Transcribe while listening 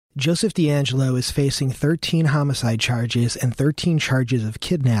Joseph DeAngelo is facing 13 homicide charges and 13 charges of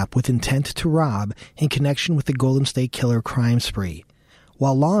kidnap with intent to rob in connection with the Golden State Killer crime spree.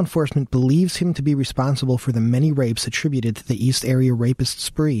 While law enforcement believes him to be responsible for the many rapes attributed to the East Area Rapist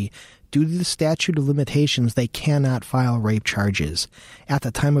spree, due to the statute of limitations, they cannot file rape charges. At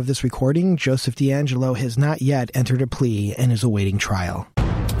the time of this recording, Joseph DeAngelo has not yet entered a plea and is awaiting trial.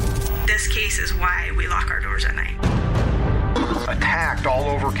 This case is why we lock our doors at night. Attacked all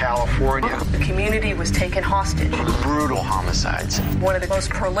over California. The community was taken hostage. Brutal homicides. One of the most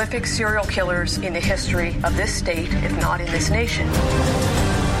prolific serial killers in the history of this state, if not in this nation.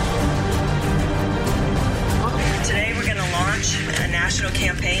 Today we're going to launch a national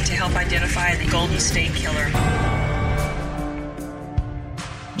campaign to help identify the Golden State Killer.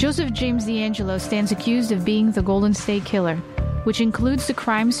 Joseph James DeAngelo stands accused of being the Golden State Killer, which includes the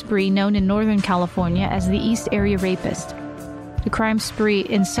crime spree known in Northern California as the East Area Rapist, the crime spree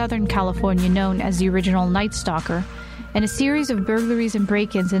in Southern California known as the original Night Stalker, and a series of burglaries and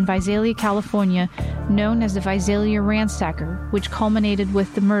break-ins in Visalia, California, known as the Visalia Ransacker, which culminated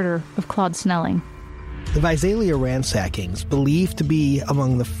with the murder of Claude Snelling. The Visalia ransackings, believed to be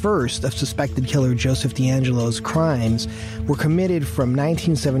among the first of suspected killer Joseph DeAngelo's crimes, were committed from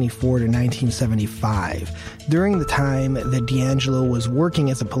 1974 to 1975, during the time that DeAngelo was working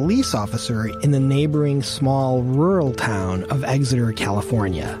as a police officer in the neighboring small rural town of Exeter,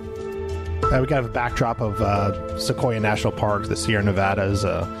 California. We got a backdrop of Sequoia National Park, the Sierra Nevadas.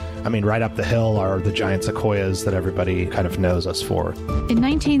 Right up the hill are the giant sequoias that everybody kind of knows us for. In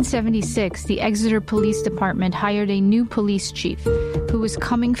 1976, the Exeter Police Department hired a new police chief who was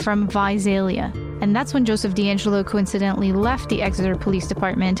coming from Visalia. And that's when Joseph DeAngelo coincidentally left the Exeter Police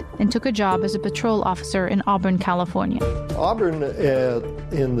Department and took a job as a patrol officer in Auburn, California. Auburn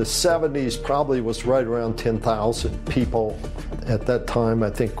in the 70s probably was right around 10,000 people. At that time, I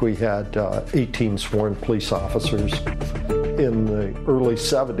think we had 18 sworn police officers. In the early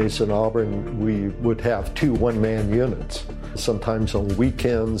 70s in Auburn, we would have 2 one-man units. Sometimes on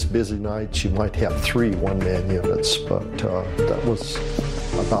weekends, busy nights, you might have 3 one-man units, but that was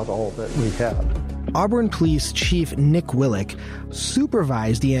about all that we had. Auburn Police Chief Nick Willick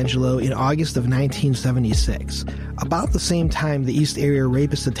supervised DeAngelo in August of 1976, about the same time the East Area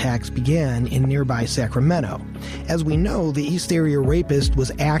Rapist attacks began in nearby Sacramento. As we know, the East Area Rapist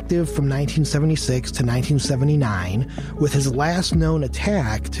was active from 1976 to 1979, with his last known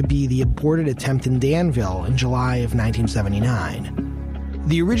attack to be the aborted attempt in Danville in July of 1979.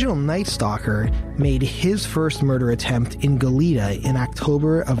 The original Night Stalker made his first murder attempt in Goleta in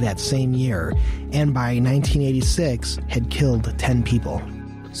October of that same year, and by 1986 had killed 10 people.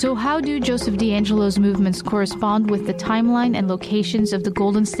 So how do Joseph DeAngelo's movements correspond with the timeline and locations of the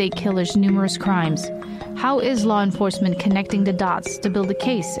Golden State Killer's numerous crimes? How is law enforcement connecting the dots to build a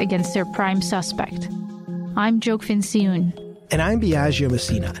case against their prime suspect? I'm Jokfin Sioun. And I'm DeAngelo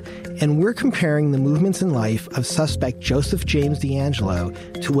Messina, and we're comparing the movements in life of suspect Joseph James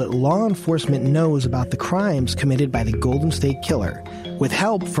DeAngelo to what law enforcement knows about the crimes committed by the Golden State Killer, with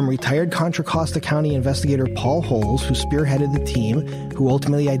help from retired Contra Costa County investigator Paul Holes, who spearheaded the team who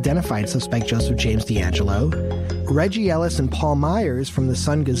ultimately identified suspect Joseph James DeAngelo, Reggie Ellis and Paul Myers from the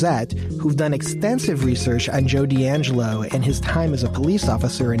Sun-Gazette, who've done extensive research on Joe DeAngelo and his time as a police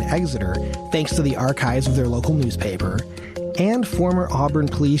officer in Exeter, thanks to the archives of their local newspaper, and former Auburn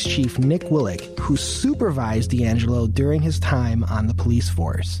Police Chief Nick Willick, who supervised DeAngelo during his time on the police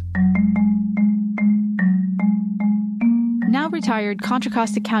force. Now retired Contra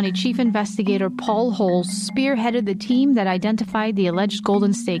Costa County Chief Investigator Paul Holes spearheaded the team that identified the alleged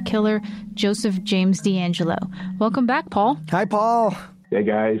Golden State Killer, Joseph James DeAngelo. Welcome back, Paul. Hi, Paul. Hey,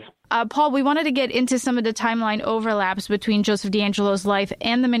 guys. Paul, we wanted to get into some of the timeline overlaps between Joseph DeAngelo's life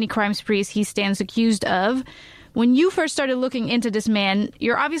and the many crime sprees he stands accused of. When you first started looking into this man,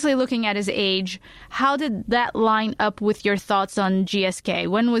 you're obviously looking at his age. How did that line up with your thoughts on GSK?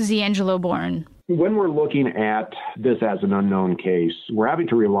 When was DeAngelo born? When we're looking at this as an unknown case, we're having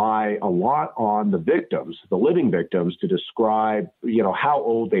to rely a lot on the victims, the living victims, to describe, how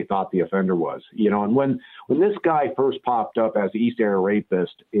old they thought the offender was. And when this guy first popped up as the East Area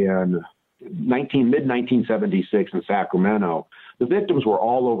Rapist in mid-1976 in Sacramento, the victims were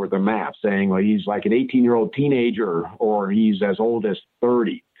all over the map saying, well, he's like an 18-year-old teenager or he's as old as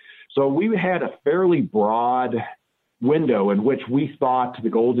 30. So we had a fairly broad window in which we thought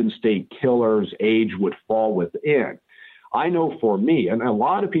the Golden State Killer's age would fall within. I know for me, and a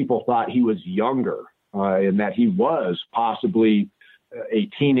lot of people thought he was younger and that he was possibly a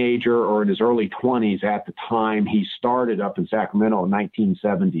teenager or in his early 20s at the time he started up in Sacramento in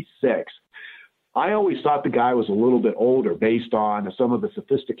 1976. I always thought the guy was a little bit older based on some of the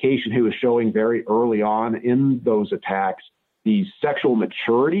sophistication he was showing very early on in those attacks, the sexual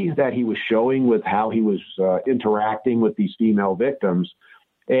maturity that he was showing with how he was interacting with these female victims,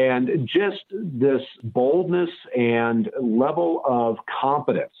 and just this boldness and level of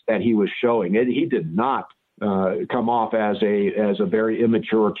competence that he was showing. He did not come off as a very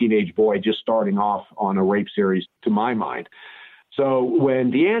immature teenage boy just starting off on a rape series, to my mind. So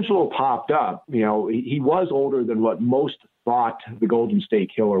when DeAngelo popped up, he was older than what most thought the Golden State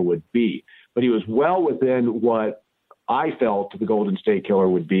Killer would be, but he was well within what I felt the Golden State Killer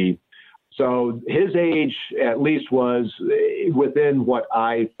would be. So his age at least was within what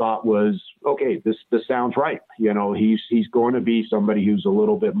I thought was, okay, this sounds right. He's going to be somebody who's a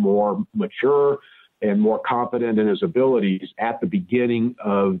little bit more mature and more confident in his abilities at the beginning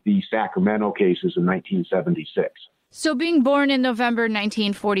of the Sacramento cases in 1976. So being born in November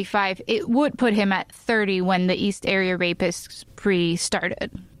 1945, it would put him at 30 when the East Area Rapist spree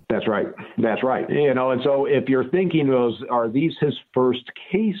started. That's right. And so if you're thinking, are these his first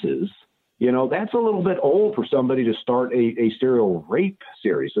cases, that's a little bit old for somebody to start a serial rape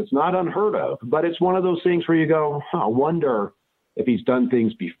series. It's not unheard of, but it's one of those things where you go, I wonder if he's done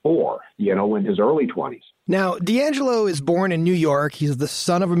things before, in his early 20s. Now, DeAngelo is born in New York. He's the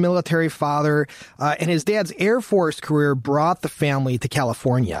son of a military father, and his dad's Air Force career brought the family to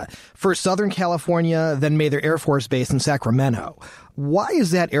California. First Southern California, then made their Air Force base in Sacramento. Why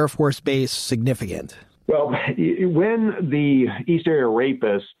is that Air Force base significant? Well, when the East Area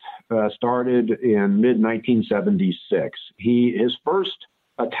Rapist started in mid-1976, his first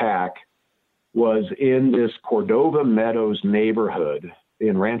attack was in this Cordova Meadows neighborhood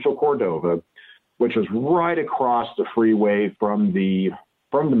in Rancho Cordova, which was right across the freeway from the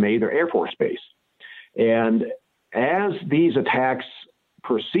Mather Air Force Base. And as these attacks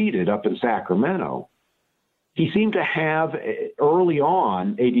proceeded up in Sacramento, he seemed to have early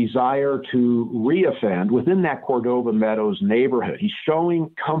on a desire to reoffend within that Cordova Meadows neighborhood. He's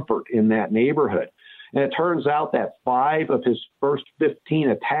showing comfort in that neighborhood. And it turns out that 5 of his first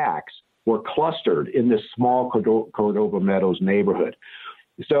 15 attacks were clustered in this small Cordova Meadows neighborhood.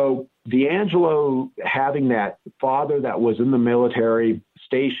 So DeAngelo, having that father that was in the military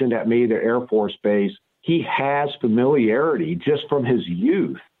stationed at Mather Air Force Base, he has familiarity just from his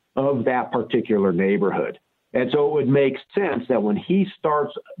youth of that particular neighborhood. And so it would make sense that when he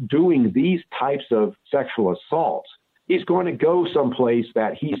starts doing these types of sexual assaults, he's going to go someplace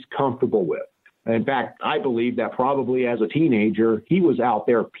that he's comfortable with. In fact, I believe that probably as a teenager, he was out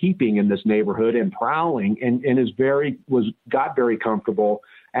there peeping in this neighborhood and prowling and got very comfortable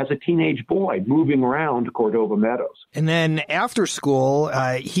as a teenage boy moving around Cordova Meadows. And then after school,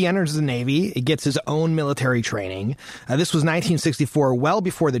 he enters the Navy, gets his own military training. This was 1964, well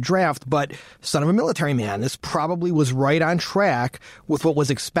before the draft, but son of a military man, this probably was right on track with what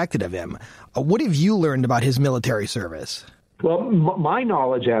was expected of him. What have you learned about his military service? Well, my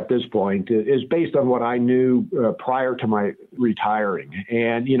knowledge at this point is based on what I knew prior to my retiring.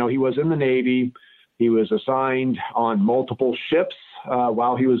 And, he was in the Navy. He was assigned on multiple ships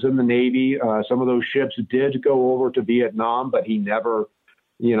while he was in the Navy. Some of those ships did go over to Vietnam, but he never,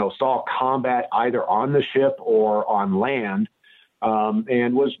 saw combat either on the ship or on land,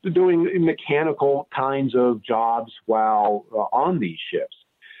 and was doing mechanical kinds of jobs while on these ships.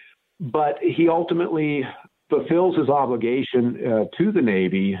 But he ultimately fulfills his obligation to the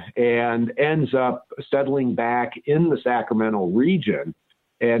Navy and ends up settling back in the Sacramento region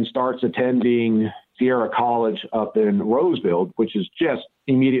and starts attending Sierra College up in Roseville, which is just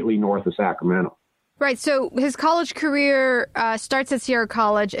immediately north of Sacramento. Right. So his college career starts at Sierra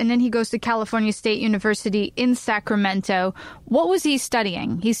College, and then he goes to California State University in Sacramento. What was he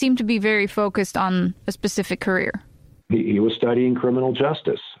studying? He seemed to be very focused on a specific career. He was studying criminal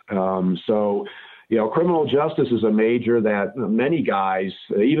justice. Criminal justice is a major that many guys,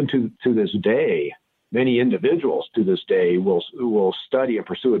 even to this day, many individuals to this day will study and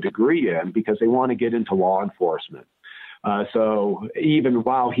pursue a degree in because they want to get into law enforcement. So even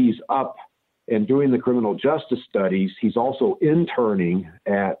while he's up and doing the criminal justice studies, he's also interning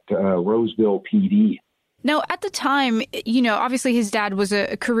at Roseville PD. Now, at the time, obviously his dad was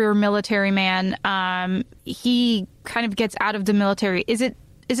a career military man. He kind of gets out of the military. Is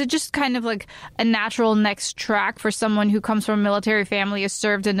it just kind of like a natural next track for someone who comes from a military family, has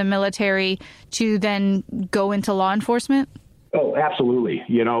served in the military, to then go into law enforcement? Oh, absolutely.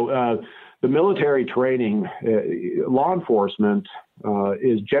 The military training, law enforcement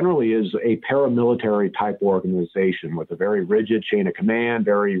is a paramilitary type organization with a very rigid chain of command,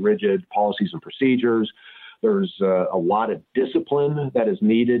 very rigid policies and procedures. There's a lot of discipline that is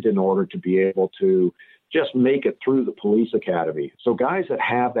needed in order to be able to just make it through the police academy. So guys that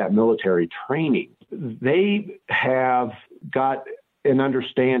have that military training, they have got and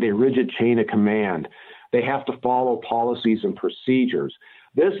understand a rigid chain of command. They have to follow policies and procedures.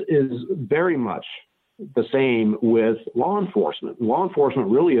 This is very much the same with law enforcement. Law enforcement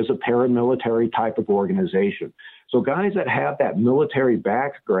really is a paramilitary type of organization. So guys that have that military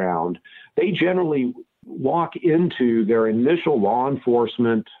background, they generally walk into their initial law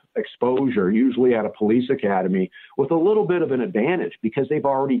enforcement exposure, usually at a police academy, with a little bit of an advantage because they've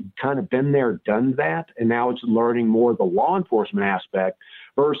already kind of been there, done that, and now it's learning more of the law enforcement aspect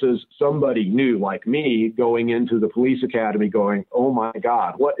versus somebody new like me going into the police academy going, oh my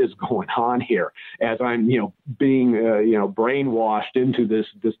God, what is going on here? As I'm, being, brainwashed into this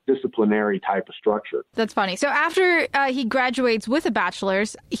disciplinary type of structure. That's funny. So after he graduates with a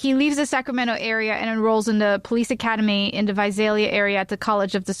bachelor's, he leaves the Sacramento area and enrolls in the police academy in the Visalia area at the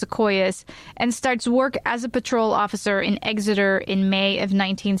College of the Sequoias and starts work as a patrol officer in Exeter in May of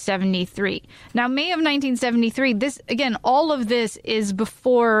 1973. Now, May of 1973, all of this is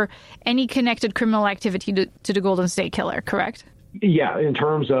before any connected criminal activity to the Golden State Killer, correct? Yeah, in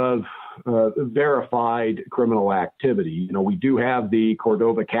terms of verified criminal activity. We do have the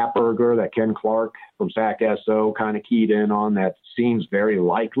Cordova cat burglar that Ken Clark from SAC-SO kind of keyed in on that seems very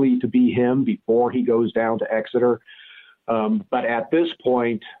likely to be him before he goes down to Exeter. But at this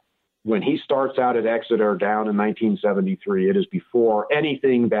point, when he starts out at Exeter down in 1973, it is before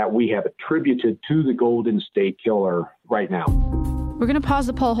anything that we have attributed to the Golden State Killer right now. We're going to pause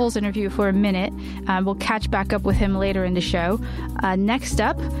the Paul Holes interview for a minute. We'll catch back up with him later in the show. Next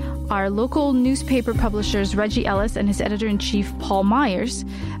up, our local newspaper publishers Reggie Ellis and his editor-in-chief Paul Myers,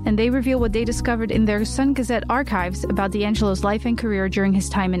 and they reveal what they discovered in their Sun-Gazette archives about DeAngelo's life and career during his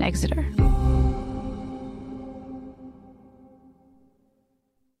time in Exeter.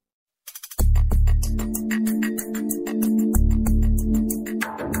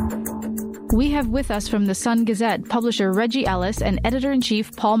 We have with us from the Sun-Gazette publisher Reggie Ellis and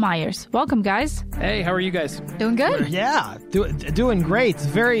editor-in-chief Paul Myers. Welcome, guys. Hey, how are you guys? Doing good? Yeah, doing great. It's a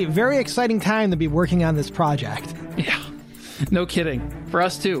very, very exciting time to be working on this project. Yeah, no kidding. For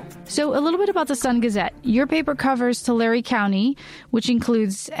us, too. So a little bit about the Sun-Gazette. Your paper covers Tulare County, which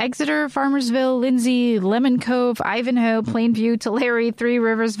includes Exeter, Farmersville, Lindsay, Lemon Cove, Ivanhoe, Plainview, Tulare, Three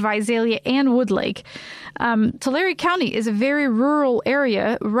Rivers, Visalia, and Woodlake. Tulare County is a very rural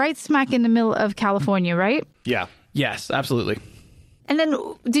area, right smack in the middle of California, right? Yeah. Yes, absolutely. And then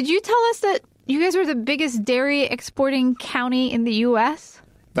did you tell us that you guys were the biggest dairy exporting county in the U.S.?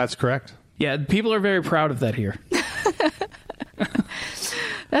 That's correct. Yeah, people are very proud of that here.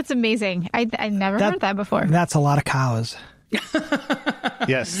 That's amazing. I never heard that before. That's a lot of cows.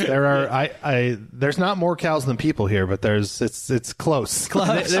 Yes, there are. There's not more cows than people here, but it's close.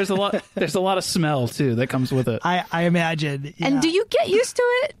 There's a lot of smell too that comes with it. I imagine. Yeah. And do you get used to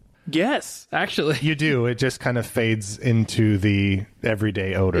it? Yes, actually, you do. It just kind of fades into the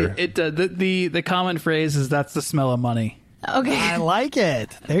everyday odor. The common phrase is that's the smell of money. Okay. I like it.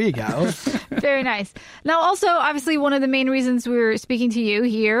 There you go. Very nice. Now, also, obviously, one of the main reasons we're speaking to you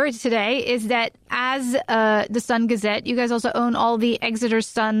here today is that as the Sun-Gazette, you guys also own all the Exeter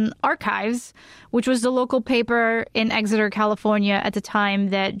Sun archives, which was the local paper in Exeter, California at the time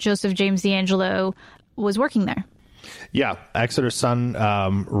that Joseph James DeAngelo was working there. Yeah, Exeter Sun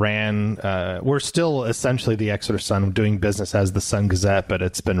ran. We're still essentially the Exeter Sun doing business as the Sun-Gazette, but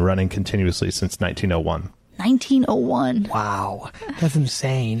it's been running continuously since 1901. 1901. Wow, that's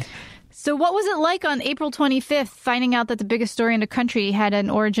insane. So what was it like on April 25th, finding out that the biggest story in the country had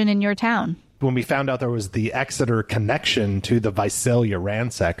an origin in your town? When we found out there was the Exeter connection to the Visalia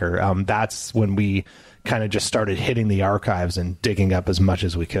ransacker, that's when we kind of just started hitting the archives and digging up as much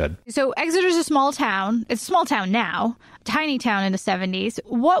as we could. So Exeter's a small town. It's a small town now, tiny town in the 70s.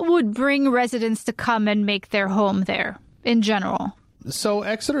 What would bring residents to come and make their home there in general? So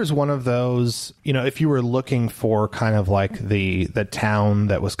Exeter is one of those, if you were looking for kind of like the town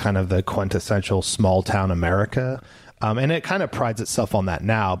that was kind of the quintessential small town America, and it kind of prides itself on that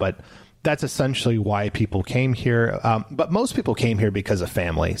now, but that's essentially why people came here. But most people came here because of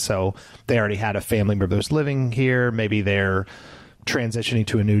family. So they already had a family member that was living here. Maybe they're transitioning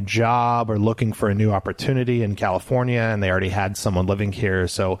to a new job or looking for a new opportunity in California, and they already had someone living here.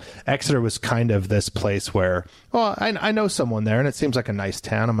 So Exeter was kind of this place where, well, I know someone there, and it seems like a nice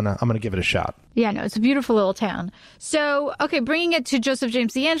town. I'm gonna give it a shot. Yeah, no, it's a beautiful little town. So, okay, bringing it to Joseph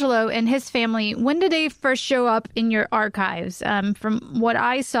James DeAngelo and his family, when did they first show up in your archives? From what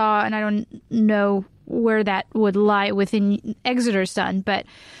I saw, and I don't know where that would lie within Exeter Sun, but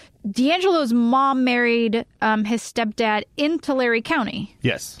DeAngelo's mom married his stepdad in Tulare County.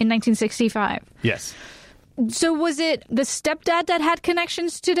 Yes. In 1965. Yes. So was it the stepdad that had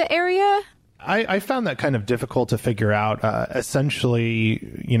connections to the area? I found that kind of difficult to figure out.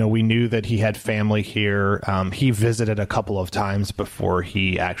 Essentially, we knew that he had family here. He visited a couple of times before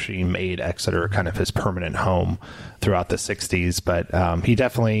he actually made Exeter kind of his permanent home throughout the 60s. But he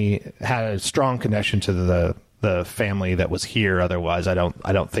definitely had a strong connection to the family that was here. Otherwise, I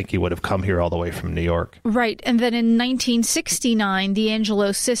don't think he would have come here all the way from New York. Right. And then in 1969,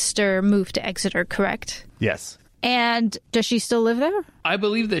 DeAngelo's sister moved to Exeter, correct? Yes. And does she still live there? I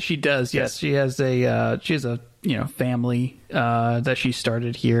believe that she does. Yes, she has a family that she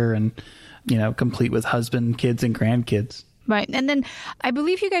started here, and complete with husband, kids, and grandkids. Right. And then I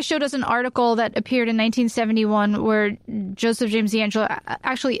believe you guys showed us an article that appeared in 1971 where Joseph James DeAngelo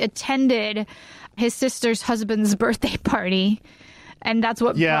actually attended his sister's husband's birthday party, and that's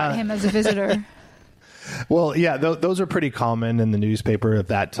what brought him as a visitor. Well, yeah, those are pretty common in the newspaper of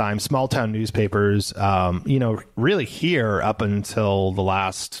that time. Small town newspapers, really here up until the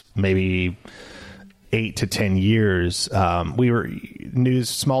last maybe 8 to 10 years,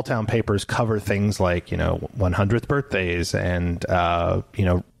 small town papers cover things like, 100th birthdays and,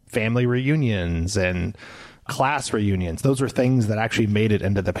 family reunions and class reunions. Those were things that actually made it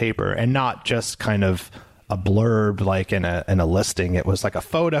into the paper, and not just kind of a blurb like in a listing. It was like a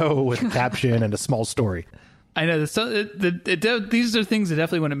photo with a caption and a small story. I know. These are things that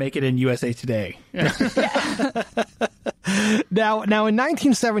definitely want to make it in USA Today. Now, in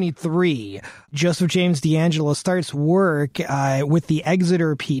 1973, Joseph James DeAngelo starts work with the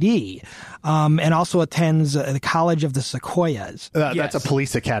Exeter PD and also attends the College of the Sequoias. That's a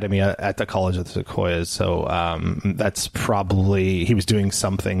police academy at the College of the Sequoias. So that's probably he was doing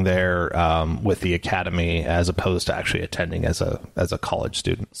something there with the academy as opposed to actually attending as a college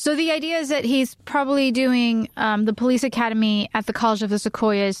student. So the idea is that he's probably doing the police academy at the College of the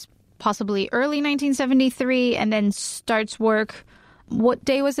Sequoias possibly early 1973, and then starts work. What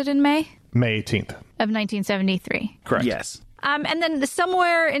day was it in May? May 18th. Of 1973. Correct. Yes. And then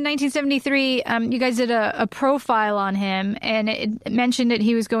somewhere in 1973, you guys did a profile on him, and it mentioned that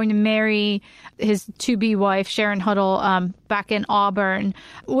he was going to marry his to-be wife, Sharon Huddle, back in Auburn.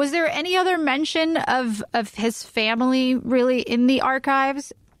 Was there any other mention of his family really in the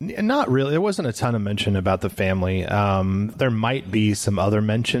archives? Not really. There wasn't a ton of mention about the family. There might be some other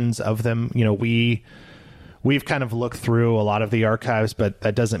mentions of them. We've kind of looked through a lot of the archives, but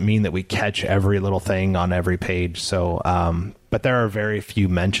that doesn't mean that we catch every little thing on every page. So, but there are very few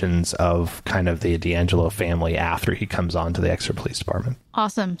mentions of kind of the DeAngelo family after he comes on to the Exeter Police Department.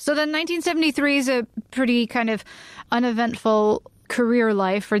 Awesome. So then 1973 is a pretty kind of uneventful career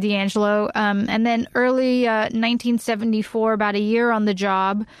life for DeAngelo. And then early 1974, about a year on the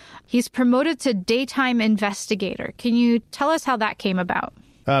job, he's promoted to daytime investigator. Can you tell us how that came about?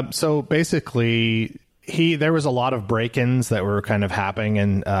 So basically, there was a lot of break-ins that were kind of happening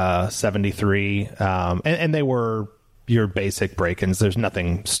in 73, and they were your basic break-ins. There's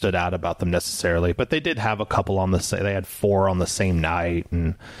nothing stood out about them necessarily, but they did have a couple they had 4 on the same night,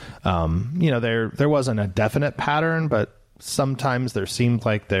 and there wasn't a definite pattern, but sometimes there seemed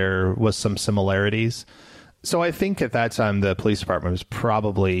like there was some similarities. So I think at that time the police department was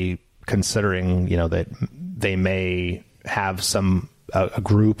probably considering, that they may have a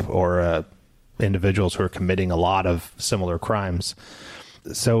group or individuals who are committing a lot of similar crimes.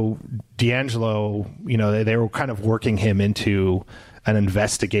 So DeAngelo, they were kind of working him into an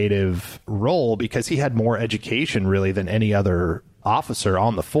investigative role because he had more education really than any other officer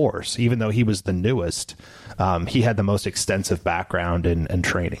on the force. Even though he was the newest, he had the most extensive background and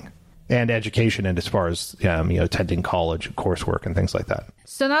training and education, and as far as attending college, coursework, and things like that.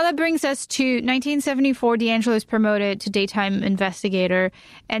 So now that brings us to 1974. DeAngelo is promoted to daytime investigator,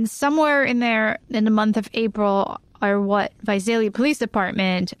 and somewhere in there, in the month of April, are what Visalia Police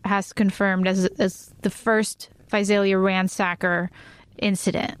Department has confirmed as the first Visalia ransacker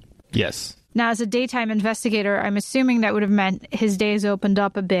incident. Yes. Now, as a daytime investigator, I'm assuming that would have meant his days opened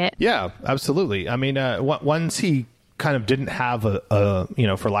up a bit. Yeah, absolutely. I mean, once he kind of didn't have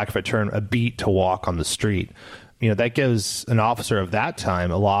for lack of a term, a beat to walk on the street, that gives an officer of that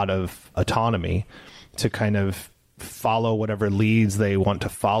time a lot of autonomy to kind of follow whatever leads they want to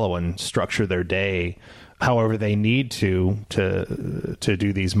follow and structure their day however they need to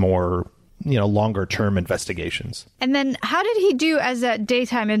do these more longer term investigations. And then how did he do as a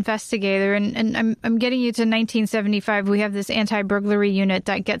daytime investigator? And I'm getting you to 1975. We have this anti-burglary unit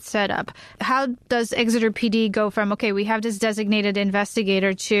that gets set up. How does Exeter PD go from, okay, we have this designated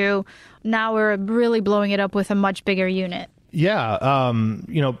investigator to now we're really blowing it up with a much bigger unit? Yeah.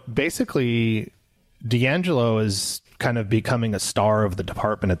 Basically, DeAngelo is kind of becoming a star of the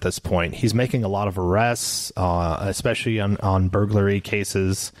department at this point. He's making a lot of arrests, especially on burglary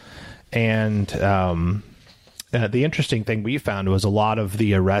cases. And the interesting thing we found was a lot of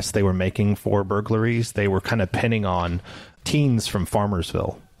the arrests they were making for burglaries, they were kind of pinning on teens from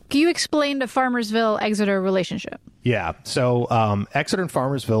Farmersville. Can you explain the Farmersville-Exeter relationship? Yeah. So Exeter and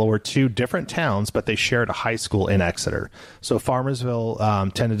Farmersville were two different towns, but they shared a high school in Exeter. So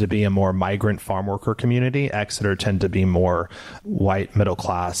Farmersville tended to be a more migrant farm worker community. Exeter tended to be more white,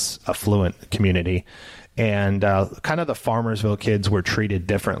 middle-class, affluent community. And kind of the Farmersville kids were treated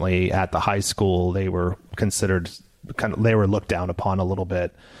differently at the high school. They were considered they were looked down upon a little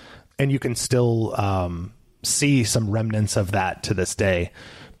bit. And you can still see some remnants of that to this day.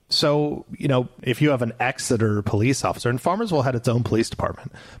 So, if you have an Exeter police officer, and Farmersville had its own police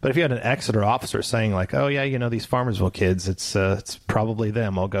department, but if you had an Exeter officer saying like, oh yeah, these Farmersville kids, it's probably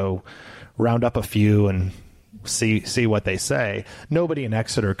them. I'll go round up a few and see what they say. Nobody in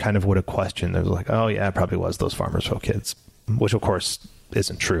Exeter kind of would have questioned. They was like, oh yeah, it probably was those Farmersville kids, which of course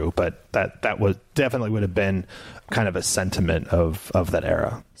isn't true, but that was definitely would have been kind of a sentiment of that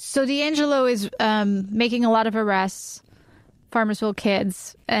era. So DeAngelo is making a lot of arrests, Farmersville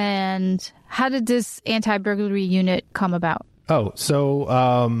kids, and how did this anti-burglary unit come about? Oh,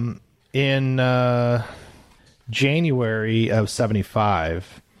 so in January of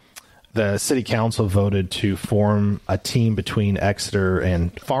 1975, the city council voted to form a team between Exeter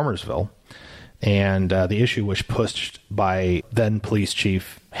and Farmersville, and the issue was pushed by then police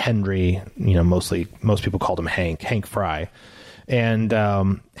chief Henry. Most people called him Hank Fry, and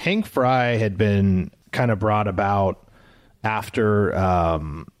Hank Fry had been kind of brought about after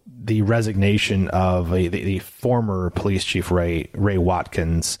the resignation of the former police chief Ray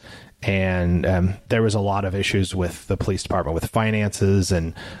Watkins, and there was a lot of issues with the police department with finances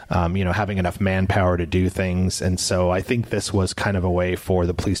and having enough manpower to do things. And so I think this was kind of a way for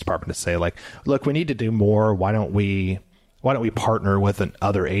the police department to say, like, look, we need to do more. Why don't we partner with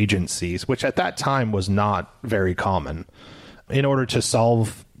other agencies, which at that time was not very common, in order to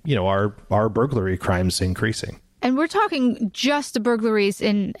solve our burglary crimes increasing. And we're talking just the burglaries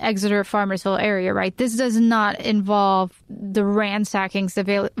in Exeter, Farmersville area, right? This does not involve the ransackings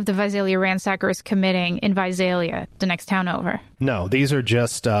the Visalia ransackers committing in Visalia, the next town over. No, these are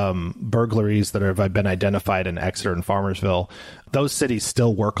just burglaries that have been identified in Exeter and Farmersville. Those cities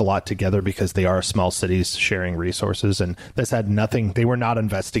still work a lot together because they are small cities sharing resources. And this had nothing. They were not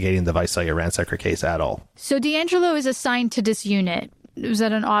investigating the Visalia ransacker case at all. So DeAngelo is assigned to this unit. Was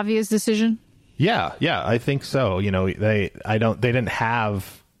that an obvious decision? Yeah, I think so. They didn't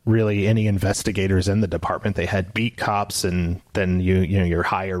have really any investigators in the department. They had beat cops and then your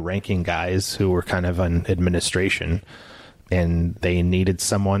higher ranking guys who were kind of on administration, and they needed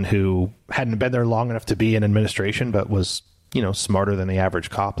someone who hadn't been there long enough to be in administration, but was smarter than the average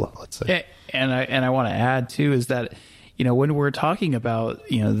cop, let's say. Yeah, and I want to add too is that when we're talking about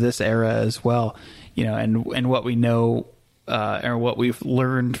this era as well, and what we know or what we've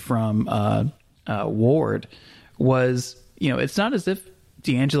learned from Ward was, it's not as if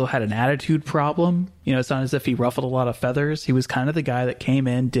DeAngelo had an attitude problem. It's not as if he ruffled a lot of feathers. He was kind of the guy that came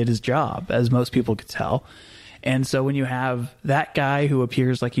in, did his job, as most people could tell. And so when you have that guy who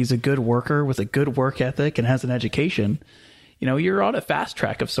appears like he's a good worker with a good work ethic and has an education, you're on a fast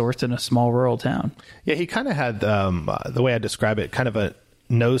track of sorts in a small rural town. Yeah, he kind of had, the way I describe it, kind of a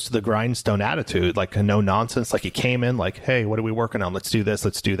nose to the grindstone attitude, like a no nonsense. Like he came in like, hey, what are we working on? Let's do this.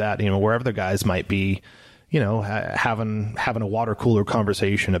 Let's do that. Wherever the guys might be, having a water cooler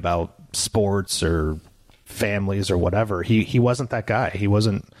conversation about sports or families or whatever. He wasn't that guy. He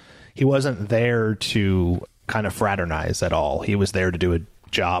wasn't there to kind of fraternize at all. He was there to do a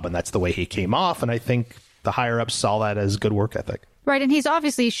job, and that's the way he came off. And I think the higher ups saw that as good work ethic. Right, and he's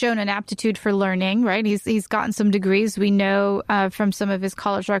obviously shown an aptitude for learning, right? He's gotten some degrees. We know from some of his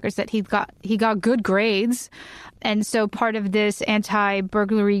college records that he got good grades. And so part of this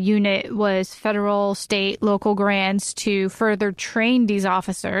anti-burglary unit was federal, state, local grants to further train these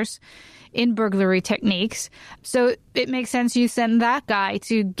officers in burglary techniques. So it makes sense you send that guy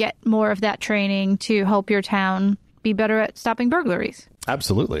to get more of that training to help your town be better at stopping burglaries.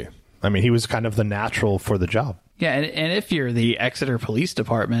 Absolutely. I mean, he was kind of the natural for the job. Yeah, and if you're the Exeter Police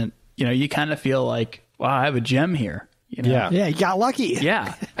Department, you kind of feel like, wow, I have a gem here. Yeah, you got lucky.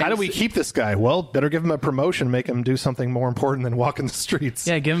 Yeah. How do we keep this guy? Well, better give him a promotion, make him do something more important than walking the streets.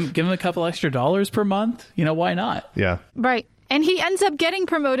 Yeah, give him a couple extra dollars per month. Why not? Yeah. Right. And he ends up getting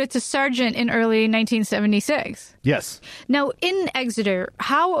promoted to sergeant in early 1976. Yes. Now, in Exeter,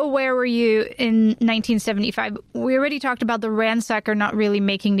 how aware were you in 1975? We already talked about the ransacker not really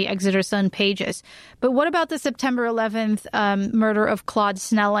making the Exeter Sun pages. But what about the September 11th murder of Claude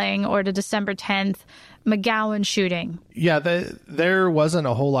Snelling or the December 10th McGowan shooting? Yeah, there wasn't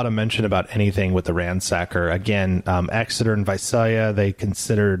a whole lot of mention about anything with the ransacker. Again, Exeter and Visalia, they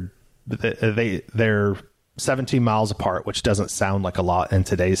considered they're 17 miles apart, which doesn't sound like a lot in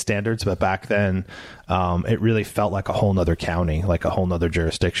today's standards, but back then it really felt like a whole nother county, like a whole nother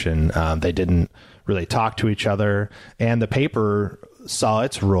jurisdiction. They didn't really talk to each other, and the paper saw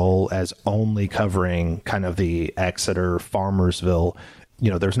its role as only covering kind of the Exeter, Farmersville.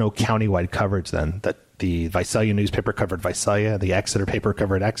 There's no countywide coverage then. That the Visalia newspaper covered Visalia, the Exeter paper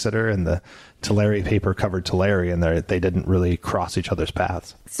covered Exeter, and the Tulare paper covered Tulare, and they didn't really cross each other's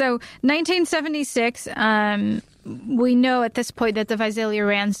paths. So 1976, we know at this point that the Visalia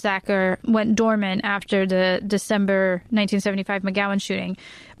ransacker went dormant after the December 1975 McGowan shooting.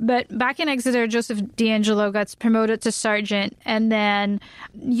 But back in Exeter, Joseph DeAngelo got promoted to sergeant, and then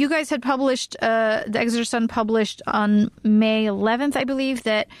you guys had published, the Exeter Sun published on May 11th, I believe,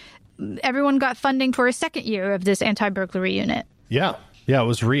 that everyone got funding for a second year of this anti-burglary unit. Yeah, it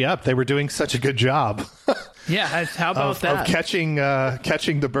was re-up. They were doing such a good job. Yeah, how about that? Of catching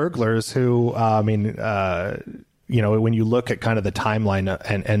the burglars who, when you look at kind of the timeline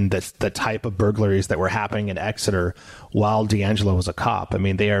and the type of burglaries that were happening in Exeter while DeAngelo was a cop,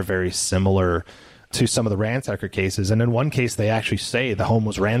 they are very similar to some of the ransacker cases. And in one case, they actually say the home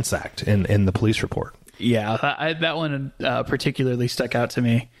was ransacked in the police report. Yeah, that one particularly stuck out to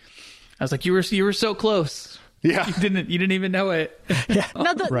me. I was like, you were so close. Yeah, you didn't even know it. Yeah.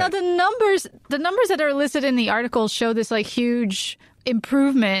 Now the numbers that are listed in the article show this like huge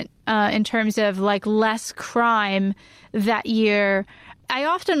improvement in terms of like less crime that year. I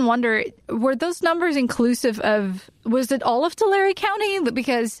often wonder, were those numbers inclusive of, was it all of Tulare County?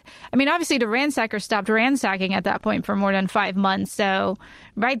 Because, obviously the ransacker stopped ransacking at that point for more than 5 months. So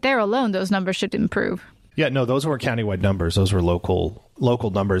right there alone, those numbers should improve. Yeah, no, those weren't countywide numbers. Those were local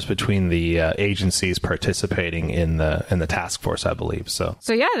numbers between the agencies participating in the task force, I believe. So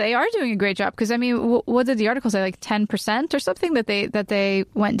yeah, they are doing a great job. Because what did the article say? Like 10% or something that they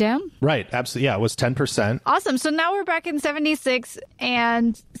went down? Right, absolutely. Yeah, it was 10%. Awesome. So now we're back in 76,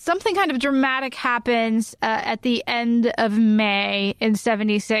 and something kind of dramatic happens at the end of May in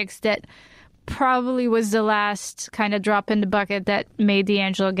 76 that probably was the last kind of drop in the bucket that made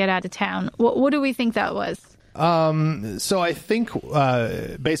DeAngelo get out of town. What do we think that was? So I think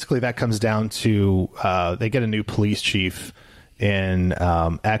basically that comes down to they get a new police chief in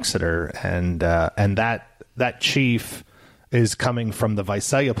Exeter, and that chief is coming from the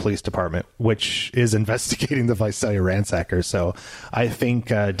Visalia Police Department, which is investigating the Visalia ransacker. So I think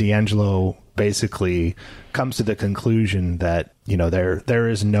DeAngelo basically comes to the conclusion that there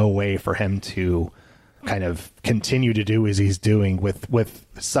is no way for him to kind of continue to do as he's doing with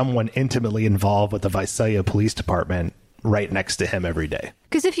someone intimately involved with the Visalia Police Department right next to him every day.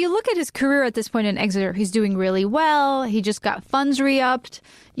 Because if you look at his career at this point in Exeter, he's doing really well. He just got funds re-upped,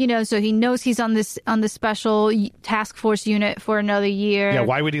 so he knows he's on this special task force unit for another year. Yeah,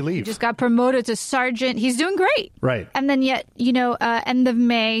 why would he leave? He just got promoted to sergeant. He's doing great. Right. And then yet, end of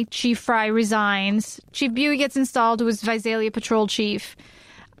May, Chief Fry resigns. Chief Buey gets installed, who was Visalia Patrol Chief.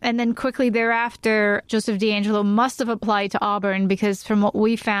 And then quickly thereafter, Joseph DeAngelo must have applied to Auburn, because from what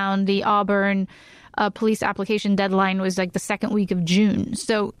we found, the Auburn police application deadline was like the second week of June.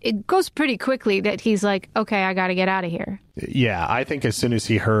 So it goes pretty quickly that he's like, okay, I got to get out of here. Yeah, I think as soon as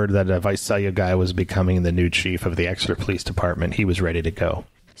he heard that a Visalia guy was becoming the new chief of the Exeter Police Department, he was ready to go.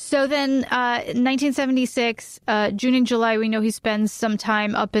 So then 1976, June and July, we know he spends some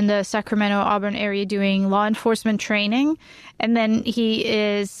time up in the Sacramento-Auburn area doing law enforcement training. And then he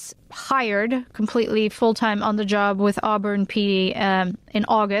is hired completely full-time on the job with Auburn PD in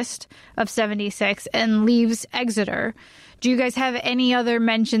August of 76 and leaves Exeter. Do you guys have any other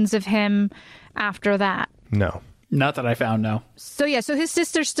mentions of him after that? No. Not that I found, no. So his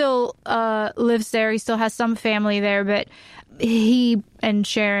sister still lives there. He still has some family there, but he and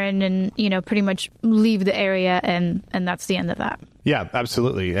Sharon and, pretty much leave the area, and that's the end of that. Yeah,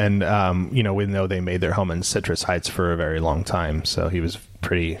 absolutely. And, we know they made their home in Citrus Heights for a very long time. So he was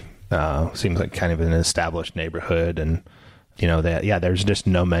pretty, seems like kind of an established neighborhood. And, there's just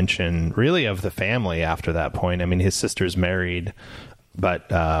no mention really of the family after that point. His sister's married, but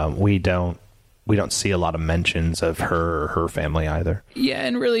we don't see a lot of mentions of her or her family either. Yeah,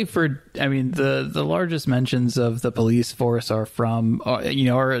 and really the largest mentions of the police force are from,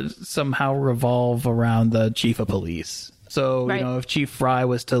 or somehow revolve around the chief of police. So, Right. if Chief Fry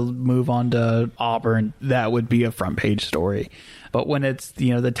was to move on to Auburn, that would be a front page story. But when it's,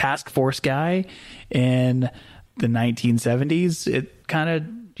 the task force guy in the 1970s, it kind of,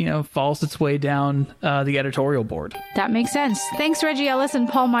 falls its way down the editorial board. That makes sense. Thanks, Reggie Ellis and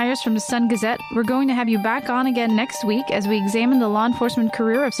Paul Myers from the Sun-Gazette. We're going to have you back on again next week as we examine the law enforcement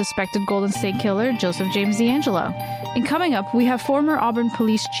career of suspected Golden State Killer Joseph James DeAngelo. And coming up, we have former Auburn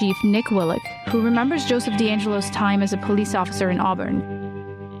Police Chief Nick Willick, who remembers Joseph DeAngelo's time as a police officer in Auburn.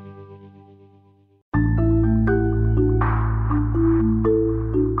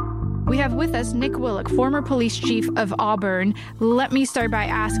 We have with us Nick Willick, former police chief of Auburn. Let me start by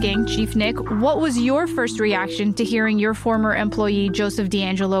asking, Chief Nick, what was your first reaction to hearing your former employee, Joseph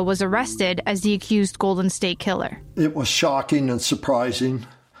DeAngelo, was arrested as the accused Golden State Killer? It was shocking and surprising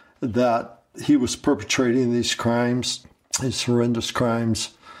that he was perpetrating these crimes, these horrendous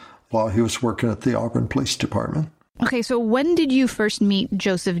crimes, while he was working at the Auburn Police Department. Okay, so when did you first meet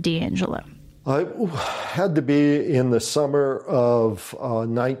Joseph DeAngelo? I had to be in the summer of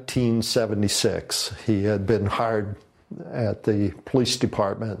 1976. He had been hired at the police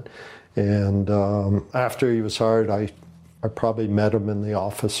department, and after he was hired, I probably met him in the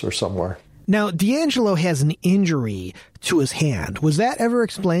office or somewhere. Now, DeAngelo has an injury to his hand. Was that ever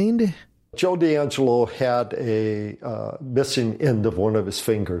explained? Joe DeAngelo had a missing end of one of his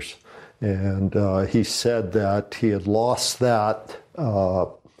fingers, and he said that he had lost that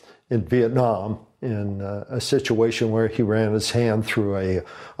in Vietnam in a situation where he ran his hand through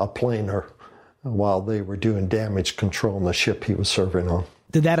a planer while they were doing damage control on the ship he was serving on.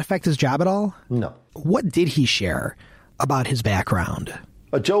 Did that affect his job at all? No. What did he share about his background?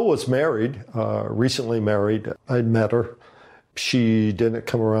 Joe was married, recently married. I'd met her. She didn't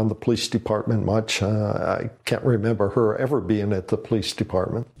come around the police department much. I can't remember her ever being at the police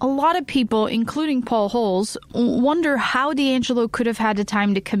department. A lot of people, including Paul Holes, wonder how DeAngelo could have had the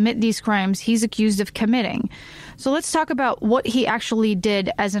time to commit these crimes he's accused of committing. So let's talk about what he actually did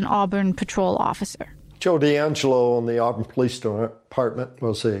as an Auburn patrol officer. Joe DeAngelo in the Auburn Police Department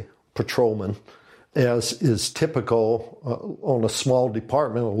was a patrolman. As is typical on a small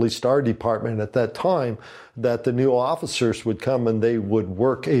department, at least our department at that time, that the new officers would come and they would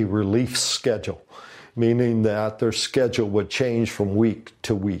work a relief schedule, meaning that their schedule would change from week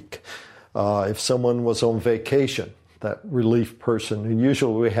to week. If someone was on vacation, that relief person, and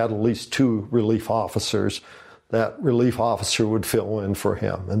usually we had at least 2 relief officers, that relief officer would fill in for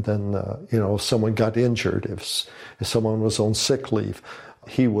him. And then, if someone got injured, if someone was on sick leave,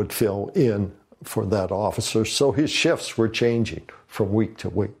 he would fill in for that officer. So his shifts were changing from week to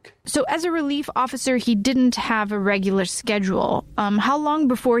week. So as a relief officer, he didn't have a regular schedule. How long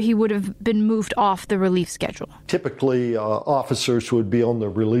before he would have been moved off the relief schedule? Typically, officers would be on the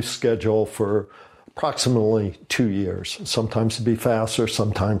relief schedule for approximately 2 years. Sometimes it'd be faster,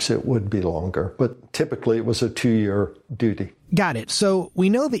 sometimes it would be longer. But typically it was a 2-year duty. Got it. So we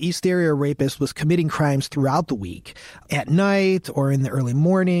know the East Area Rapist was committing crimes throughout the week, at night or in the early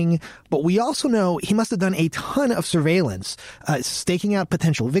morning. But we also know he must have done a ton of surveillance, staking out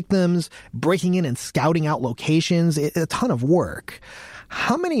potential victims, breaking in and scouting out locations, a ton of work.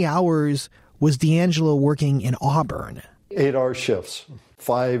 How many hours was DeAngelo working in Auburn? 8-hour shifts,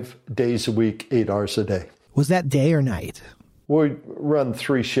 5 days a week, 8 hours a day. Was that day or night? We'd run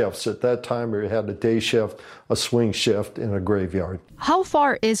 3 shifts. At that time, we had a day shift, a swing shift, and a graveyard. How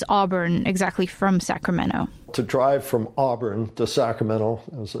far is Auburn exactly from Sacramento? To drive from Auburn to Sacramento,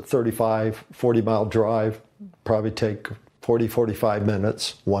 it was a 35, 40-mile drive, probably take 40, 45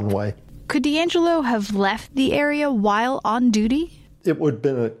 minutes one way. Could DeAngelo have left the area while on duty? It would have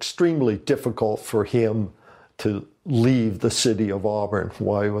been extremely difficult for him to leave the city of Auburn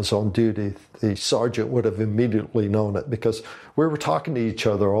while he was on duty. The sergeant would have immediately known it because we were talking to each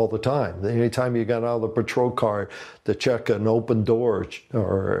other all the time. Anytime you got out of the patrol car to check an open door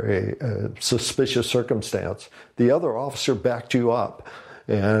or a suspicious circumstance, the other officer backed you up.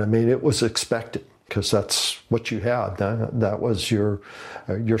 And I mean, it was expected because that's what you had. That was your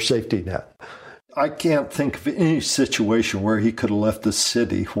safety net. I can't think of any situation where he could have left the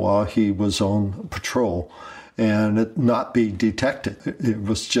city while he was on patrol and it not be detected. It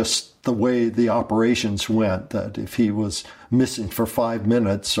was just the way the operations went, that if he was missing for 5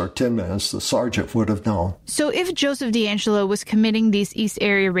 minutes or 10 minutes, the sergeant would have known. So if Joseph DeAngelo was committing these East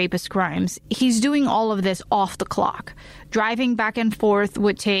Area Rapist crimes, he's doing all of this off the clock. Driving back and forth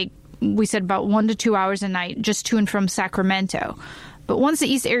would take, we said, about 1 to 2 hours a night just to and from Sacramento. But once the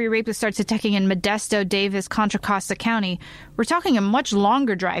East Area Rapist starts attacking in Modesto, Davis, Contra Costa County, we're talking a much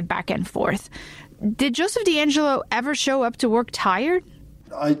longer drive back and forth. Did Joseph DeAngelo ever show up to work tired?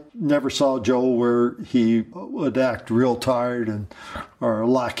 I never saw Joe where he would act real tired or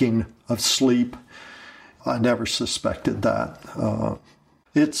lacking of sleep. I never suspected that.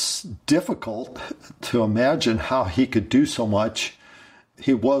 It's difficult to imagine how he could do so much.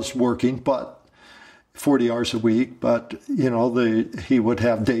 He was working, but 40 hours a week, but, he would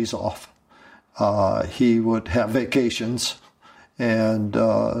have days off. He would have vacations, and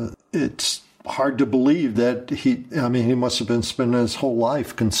it's hard to believe that he must have been spending his whole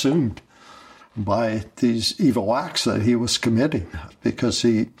life consumed by these evil acts that he was committing, because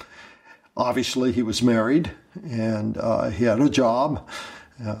he was married and he had a job.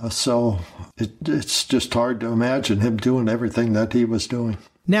 So it's just hard to imagine him doing everything that he was doing.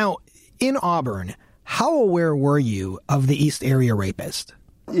 Now, in Auburn, how aware were you of the East Area Rapist?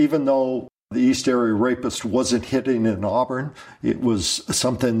 Even though the East Area Rapist wasn't hitting in Auburn, it was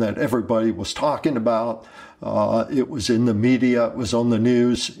something that everybody was talking about. It was in the media. It was on the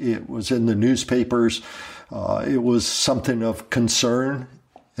news. It was in the newspapers. It was something of concern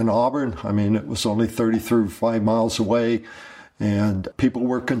in Auburn. It was only 35 miles away, and people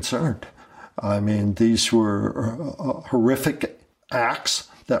were concerned. These were horrific acts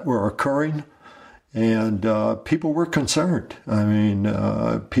that were occurring, and people were concerned.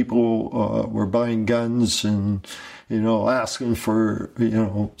 People were buying guns and, asking for,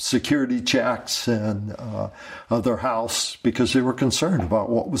 security checks and their house because they were concerned about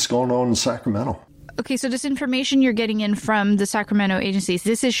what was going on in Sacramento. Okay, so this information you're getting in from the Sacramento agencies,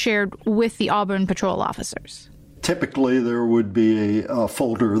 this is shared with the Auburn patrol officers? Typically, there would be a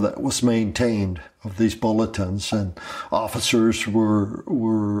folder that was maintained of these bulletins, and officers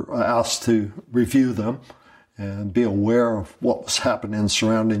were asked to review them and be aware of what was happening in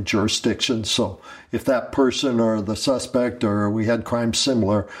surrounding jurisdictions. So if that person or the suspect or we had crimes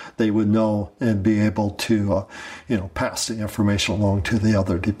similar, they would know and be able to, pass the information along to the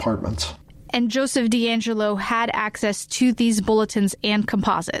other departments. And Joseph DeAngelo had access to these bulletins and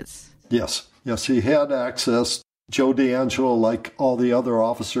composites? Yes, he had access. Joe DeAngelo, like all the other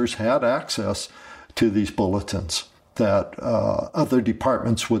officers, had access to these bulletins that other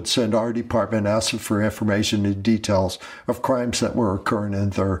departments would send our department asking for information and details of crimes that were occurring in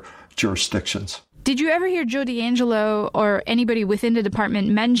their jurisdictions. Did you ever hear Joe DeAngelo or anybody within the department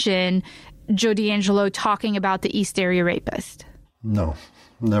mention Joe DeAngelo talking about the East Area Rapist? No,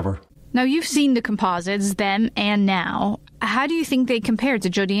 never. Now, you've seen the composites, then and now. How do you think they compare to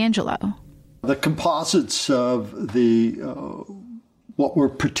Joe DeAngelo? The composites of the what were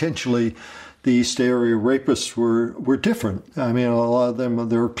potentially the East Area Rapists were different. A lot of them,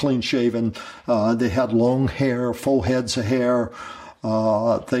 they were clean-shaven. They had long hair, full heads of hair.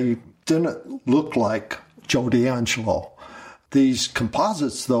 They didn't look like Joe DeAngelo. These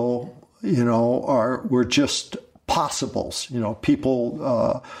composites, though, were just possibles.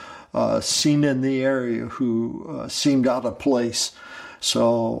 People seen in the area who seemed out of place.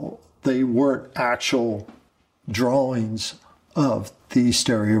 So they weren't actual drawings of the East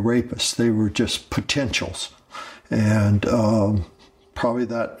Area Rapists. They were just potentials. And probably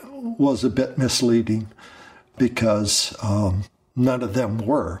that was a bit misleading because none of them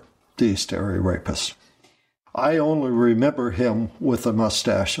were the East Area Rapists. I only remember him with a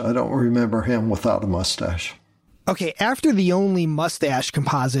mustache. I don't remember him without a mustache. Okay, after the only mustache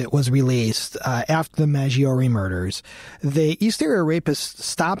composite was released, after the Maggiore murders, the East Area Rapists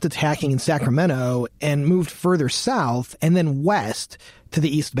stopped attacking in Sacramento and moved further south and then west to the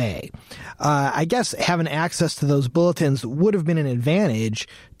East Bay. I guess having access to those bulletins would have been an advantage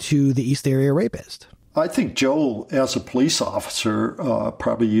to the East Area Rapist. I think Joe, as a police officer,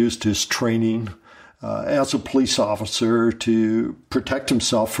 probably used his training as a police officer to protect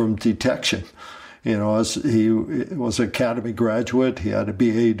himself from detection. As he was an academy graduate, he had a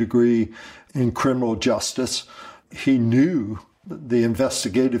BA degree in criminal justice. He knew the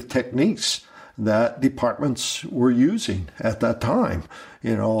investigative techniques that departments were using at that time.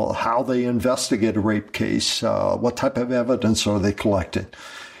 How they investigate a rape case, what type of evidence are they collecting.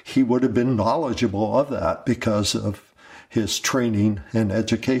 He would have been knowledgeable of that because of his training and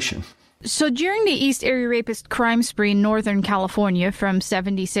education. So during the East Area Rapist crime spree in Northern California from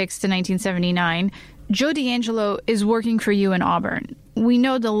 76 to 1979, Joe DeAngelo is working for you in Auburn. We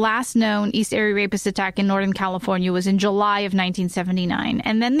know the last known East Area Rapist attack in Northern California was in July of 1979,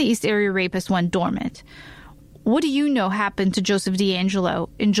 and then the East Area Rapist went dormant. What do you know happened to Joseph DeAngelo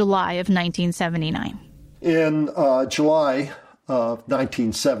in July of 1979? In July of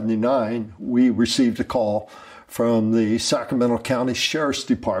 1979, we received a call from the Sacramento County Sheriff's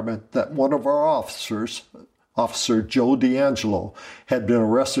Department that one of our officers, Officer Joe DeAngelo, had been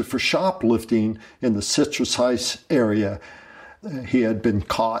arrested for shoplifting in the Citrus Heights area He had been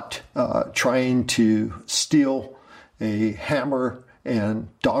caught trying to steal a hammer and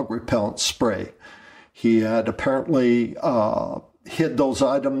dog repellent spray. He had apparently hid those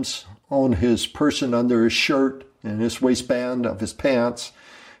items on his person under his shirt and his waistband of his pants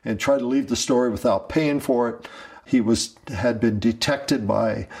and tried to leave the store without paying for it. He had been detected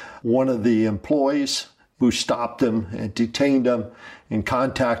by one of the employees who stopped him and detained him and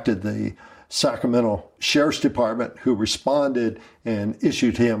contacted the Sacramento Sheriff's Department, who responded and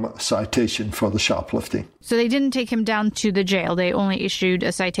issued him a citation for the shoplifting. So they didn't take him down to the jail. They only issued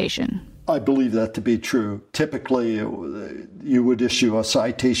a citation. I believe that to be true. Typically, you would issue a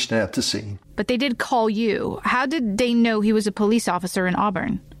citation at the scene. But they did call you. How did they know he was a police officer in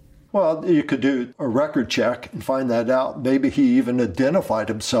Auburn? Well, you could do a record check and find that out. Maybe he even identified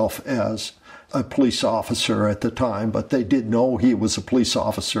himself as a police officer at the time, but they did know he was a police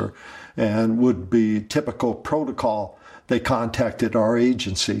officer and would be typical protocol. They contacted our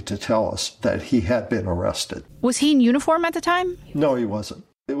agency to tell us that he had been arrested. Was he in uniform at the time? No, he wasn't.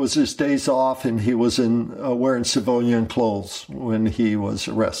 It was his days off, and he was wearing civilian clothes when he was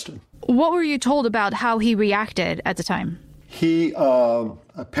arrested. What were you told about how he reacted at the time? He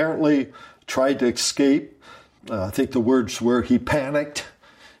apparently tried to escape. I think the words were he panicked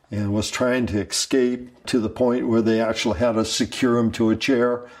and was trying to escape to the point where they actually had to secure him to a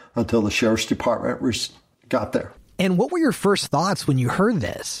chair until the Sheriff's Department got there. And what were your first thoughts when you heard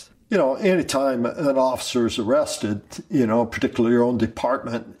this? You know, anytime an officer is arrested, particularly your own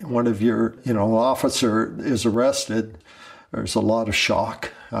department, one of your, officer is arrested, there's a lot of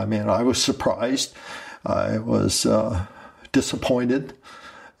shock. I mean, I was surprised. I was disappointed,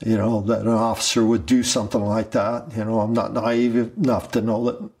 that an officer would do something like that. I'm not naive enough to know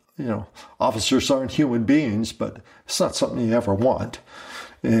that, officers aren't human beings, but it's not something you ever want.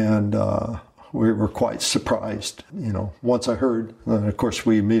 And we were quite surprised, once I heard. And of course,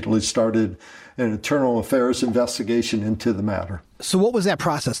 we immediately started an internal affairs investigation into the matter. So what was that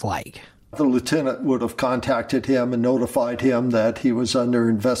process like? The lieutenant would have contacted him and notified him that he was under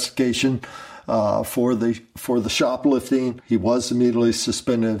investigation for the shoplifting. He was immediately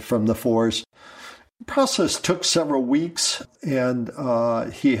suspended from the force. The process took several weeks, and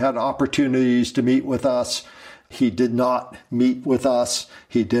he had opportunities to meet with us. He did not meet with us.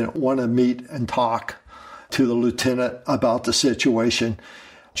 He didn't want to meet and talk to the lieutenant about the situation.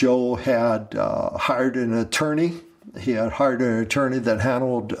 Joe had hired an attorney. He had hired an attorney that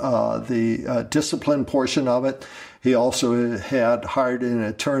handled the discipline portion of it. He also had hired an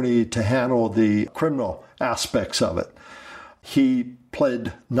attorney to handle the criminal aspects of it. He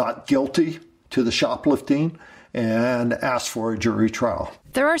pled not guilty to the shoplifting and asked for a jury trial.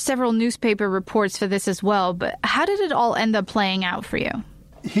 There are several newspaper reports for this as well, but how did it all end up playing out for you?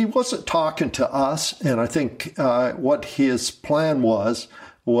 He wasn't talking to us, and I think what his plan was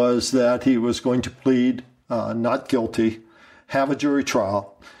that he was going to plead not guilty, have a jury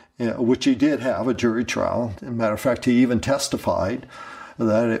trial, which he did have a jury trial. As a matter of fact, he even testified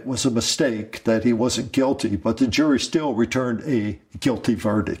that it was a mistake, that he wasn't guilty, but the jury still returned a guilty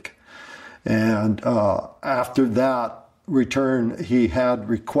verdict. And after that return, he had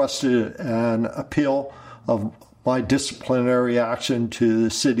requested an appeal of my disciplinary action to the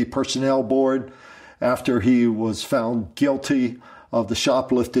City Personnel Board. After he was found guilty of the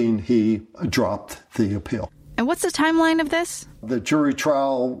shoplifting, he dropped the appeal. And what's the timeline of this? The jury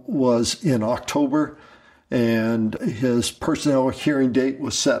trial was in October, and his personnel hearing date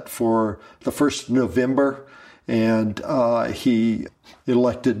was set for the 1st of November, and he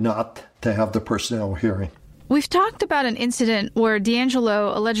elected not to have the personnel hearing. We've talked about an incident where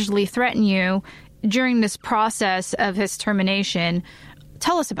DeAngelo allegedly threatened you during this process of his termination.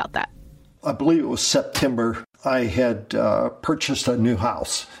 Tell us about that. I believe it was September. I had purchased a new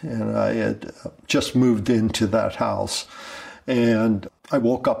house, and I had just moved into that house. And I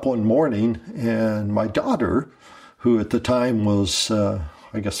woke up one morning, and my daughter, who at the time was,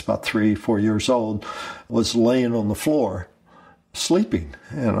 I guess about 3-4 years old, was laying on the floor, sleeping.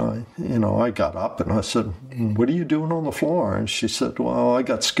 And I got up and I said, "What are you doing on the floor?" And she said, "Well, I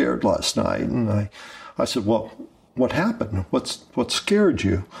got scared last night." And I said, "Well, what happened? What scared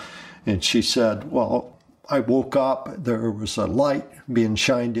you?" And she said, "Well, I woke up, there was a light being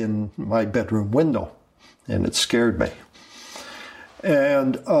shined in my bedroom window, and it scared me."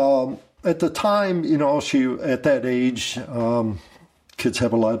 And at the time, she, at that age, kids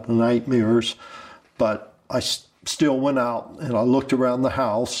have a lot of nightmares, but I still went out and I looked around the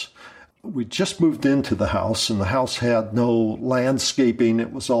house. We just moved into the house, and the house had no landscaping.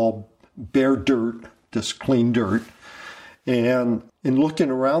 It was all bare dirt, just clean dirt. And In looking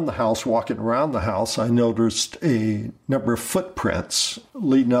around the house, walking around the house, I noticed a number of footprints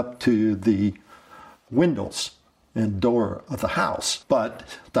leading up to the windows and door of the house. But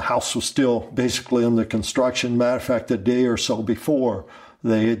the house was still basically under construction. Matter of fact, a day or so before,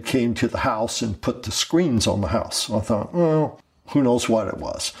 they had came to the house and put the screens on the house. So I thought, well, who knows what it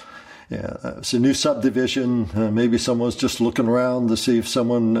was. Yeah, it was a new subdivision. Maybe someone was just looking around to see if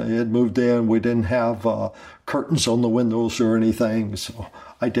someone had moved in. We didn't have curtains on the windows or anything, so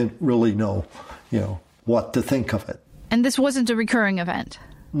I didn't really know, what to think of it. And this wasn't a recurring event?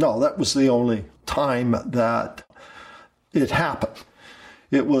 No, that was the only time that it happened.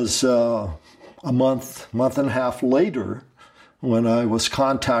 It was a month and a half later when I was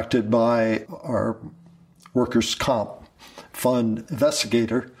contacted by our workers' comp fund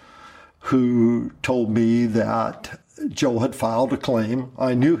investigator, who told me that Joe had filed a claim.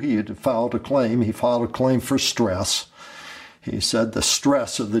 I knew he had filed a claim. He filed a claim for stress. He said the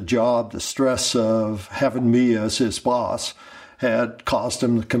stress of the job, the stress of having me as his boss, had caused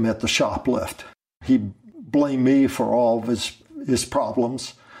him to commit the shoplift. He blamed me for all of his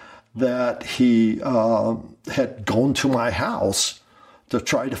problems, that he had gone to my house to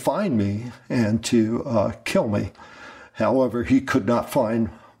try to find me and to kill me. However, he could not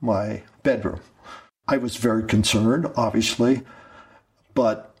find my bedroom. I was very concerned, obviously,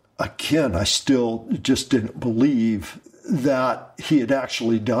 but again, I still just didn't believe that he had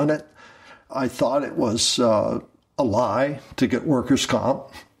actually done it. I thought it was a lie to get workers' comp.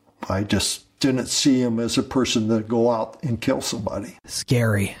 I just didn't see him as a person to go out and kill somebody.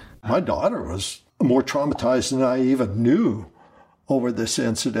 Scary. My daughter was more traumatized than I even knew over this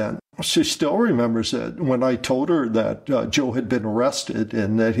incident. She still remembers it when I told her that Joe had been arrested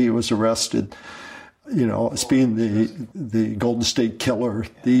and that he was arrested, as being the Golden State Killer,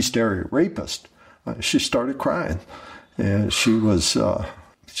 the East Area Rapist. She started crying. And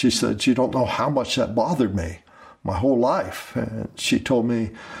she said, "You don't know how much that bothered me my whole life." And she told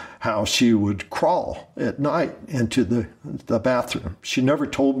me how she would crawl at night into the bathroom. She never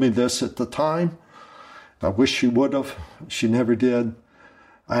told me this at the time. I wish she would have. She never did.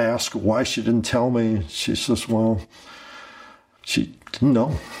 I asked her why she didn't tell me. She says, well, she didn't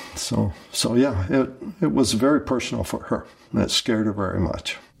know. So yeah, it was very personal for her. And it scared her very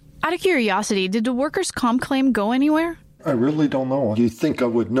much. Out of curiosity, did the workers' comp claim go anywhere? I really don't know. You'd think I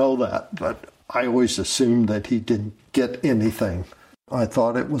would know that, but I always assumed that he didn't get anything. I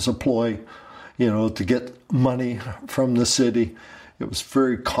thought it was a ploy, to get money from the city. It was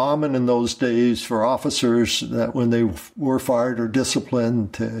very common in those days for officers that when they were fired or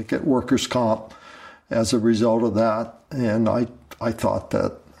disciplined to get workers' comp as a result of that. And I thought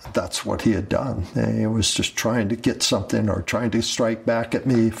that that's what he had done. He was just trying to get something or trying to strike back at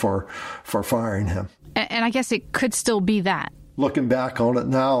me for firing him. And I guess it could still be that. Looking back on it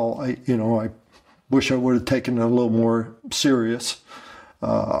now, I wish I would have taken it a little more serious.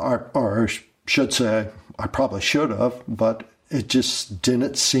 Or I should say, I probably should have, but it just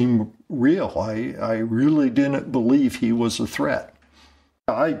didn't seem real. I really didn't believe he was a threat.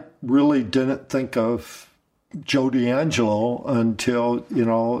 I really didn't think of Joe DeAngelo until,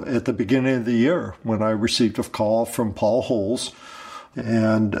 at the beginning of the year when I received a call from Paul Holes,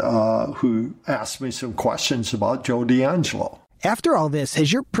 and who asked me some questions about Joe DeAngelo. After all this,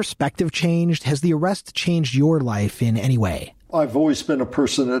 has your perspective changed? Has the arrest changed your life in any way? I've always been a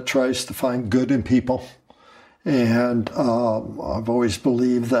person that tries to find good in people. And I've always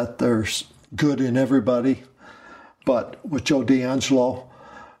believed that there's good in everybody. But with Joe DeAngelo,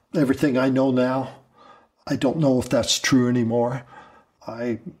 everything I know now, I don't know if that's true anymore.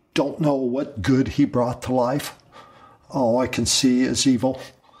 I don't know what good he brought to life. All I can see is evil.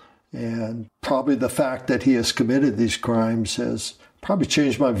 And probably the fact that he has committed these crimes has probably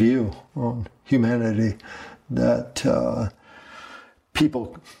changed my view on humanity, that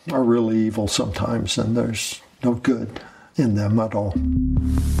people are really evil sometimes, and there's no good in them at all.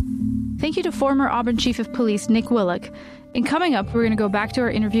 Thank you to former Auburn Chief of Police Nick Willock. And coming up, we're going to go back to our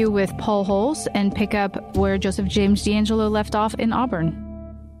interview with Paul Holes and pick up where Joseph James DeAngelo left off in Auburn.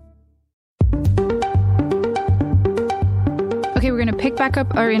 Okay, we're going to pick back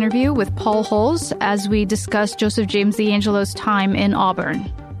up our interview with Paul Holes as we discuss Joseph James DeAngelo's time in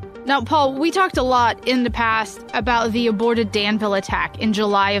Auburn. Now, Paul, we talked a lot in the past about the aborted Danville attack in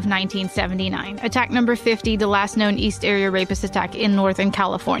July of 1979. Attack number 50, the last known East Area rapist attack in Northern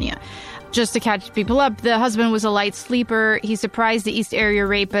California. Just to catch people up, the husband was a light sleeper. He surprised the East Area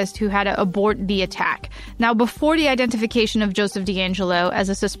rapist who had to abort the attack. Now, before the identification of Joseph DeAngelo as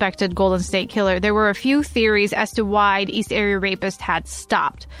a suspected Golden State Killer, there were a few theories as to why the East Area rapist had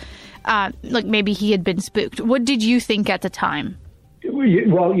stopped. Like maybe he had been spooked. What did you think at the time?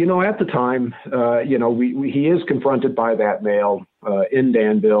 Well, at the time, he is confronted by that mail in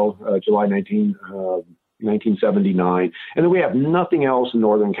Danville, July 1979. And then we have nothing else in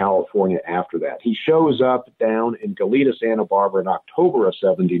Northern California after that. He shows up down in Goleta, Santa Barbara in October of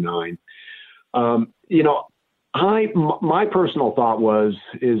 79. My personal thought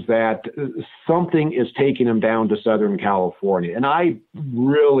is that something is taking him down to Southern California. And I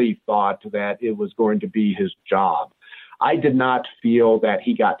really thought that it was going to be his job. I did not feel that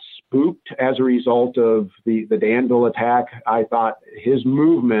he got spooked as a result of the Danville attack. I thought his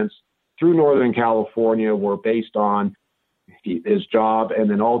movements through Northern California were based on his job,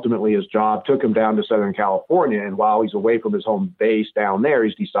 and then ultimately his job took him down to Southern California. And while he's away from his home base down there,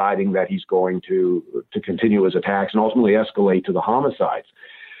 he's deciding that he's going to continue his attacks and ultimately escalate to the homicides.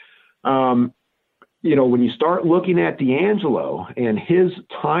 When you start looking at DeAngelo and his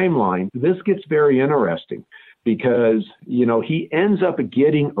timeline, this gets very interesting because, he ends up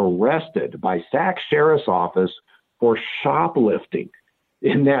getting arrested by Sac Sheriff's Office for shoplifting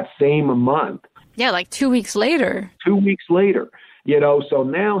in that same month. Yeah, like 2 weeks later. 2 weeks later, so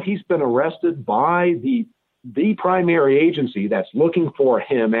now he's been arrested by the primary agency that's looking for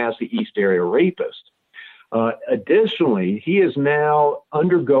him as the East Area Rapist. Additionally, he is now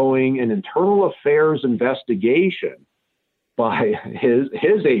undergoing an internal affairs investigation by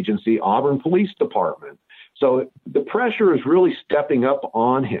his agency, Auburn Police Department. So the pressure is really stepping up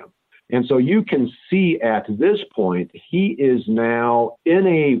on him. And so you can see at this point, he is now in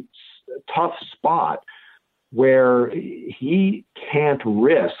a tough spot where he can't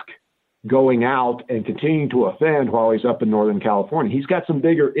risk going out and continuing to offend while he's up in Northern California. He's got some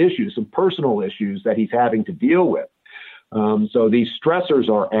bigger issues, some personal issues that he's having to deal with. So these stressors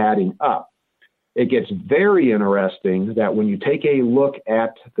are adding up. It gets very interesting that when you take a look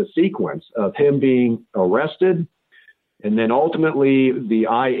at the sequence of him being arrested, and then ultimately the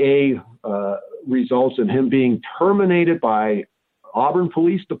IA results in him being terminated by Auburn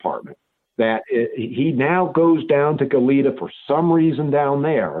Police Department, that he now goes down to Goleta for some reason down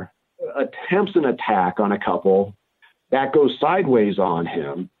there, attempts an attack on a couple, that goes sideways on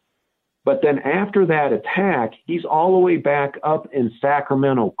him. But then after that attack, he's all the way back up in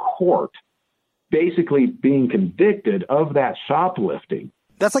Sacramento court, basically being convicted of that shoplifting.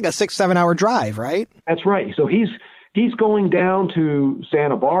 That's like a 6-7 hour drive, right? That's right. So he's going down to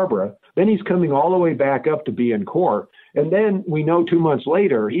Santa Barbara, then he's coming all the way back up to be in court. And then we know 2 months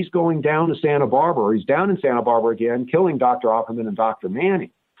later, he's going down to Santa Barbara. He's down in Santa Barbara again, killing Dr. Opperman and Dr.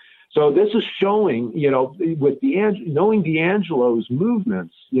 Manning. So this is showing, with knowing DeAngelo's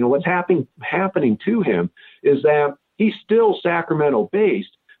movements, what's happening to him is that he's still Sacramento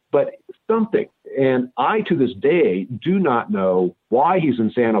based, but something. And I, to this day, do not know why he's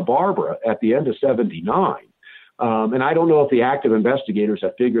in Santa Barbara at the end of 79. And I don't know if the active investigators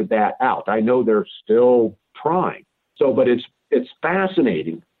have figured that out. I know they're still trying. So, but it's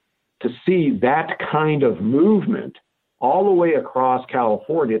fascinating to see that kind of movement all the way across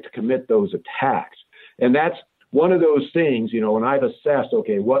California to commit those attacks. And that's one of those things, when I've assessed,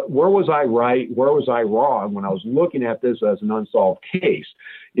 okay, where was I right? Where was I wrong when I was looking at this as an unsolved case?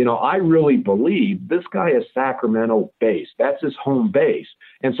 I really believe this guy is Sacramento based. That's his home base.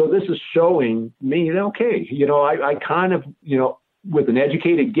 And so this is showing me, okay, I kind of, with an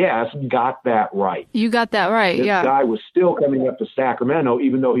educated guess, got that right. You got that right, this yeah. This guy was still coming up to Sacramento,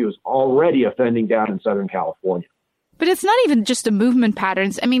 even though he was already offending down in Southern California. But it's not even just the movement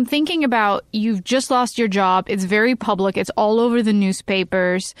patterns. I mean, thinking about you've just lost your job. It's very public. It's all over the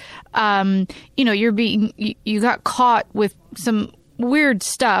newspapers. You got caught with some weird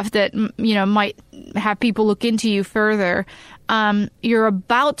stuff that, might have people look into you further. You're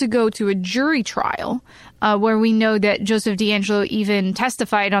about to go to a jury trial where we know that Joseph DeAngelo even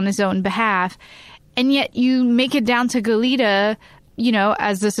testified on his own behalf. And yet you make it down to Goleta,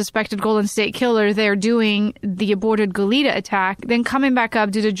 as the suspected Golden State Killer, they're doing the aborted Goleta attack, then coming back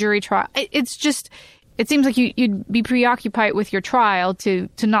up to the jury trial. It's just, it seems like you'd be preoccupied with your trial to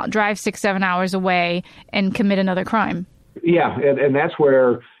not drive 6-7 hours away and commit another crime. Yeah, and that's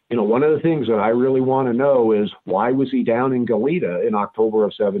where, one of the things that I really want to know is why was he down in Goleta in October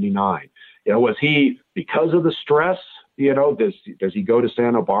of 79? Was he, because of the stress, does he go to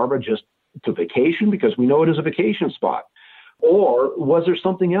Santa Barbara just to vacation? Because we know it is a vacation spot. Or was there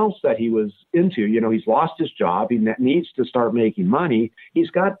something else that he was into? He's lost his job. He needs to start making money. He's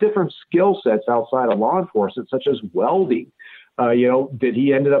got different skill sets outside of law enforcement, such as welding. Did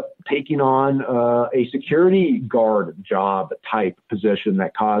he ended up taking on a security guard job type position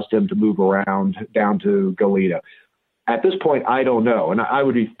that caused him to move around down to Goleta? At this point, I don't know. And I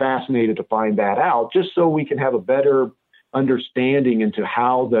would be fascinated to find that out just so we can have a better understanding into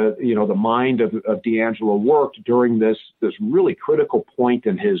how the mind of DeAngelo worked during this really critical point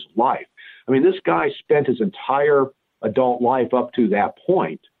in his life. I mean, this guy spent his entire adult life up to that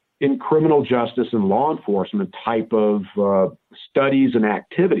point in criminal justice and law enforcement type of studies and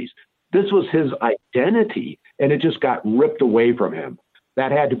activities. This was his identity, and it just got ripped away from him.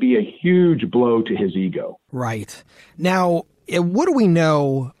 That had to be a huge blow to his ego. Right. Now, what do we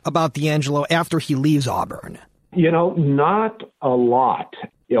know about DeAngelo after he leaves Auburn? Not a lot.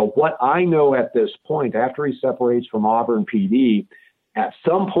 What I know at this point, after he separates from Auburn PD, at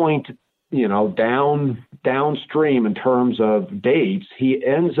some point, downstream in terms of dates, he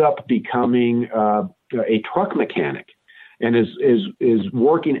ends up becoming a truck mechanic and is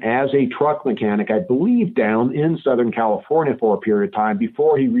working as a truck mechanic, I believe, down in Southern California for a period of time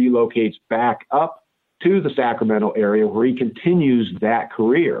before he relocates back up to the Sacramento area where he continues that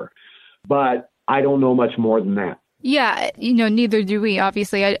career. But I don't know much more than that. Yeah, neither do we,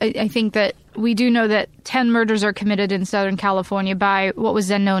 obviously. I think that we do know that 10 murders are committed in Southern California by what was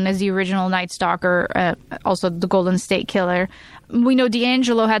then known as the original Night Stalker, also the Golden State Killer. We know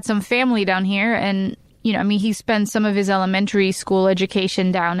DeAngelo had some family down here, and, he spent some of his elementary school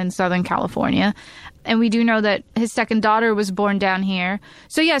education down in Southern California. And we do know that his second daughter was born down here.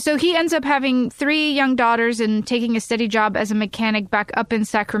 So he ends up having 3 young daughters and taking a steady job as a mechanic back up in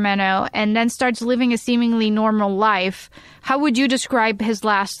Sacramento, and then starts living a seemingly normal life. How would you describe his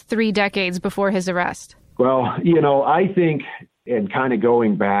last 3 decades before his arrest? Well, I think, and kind of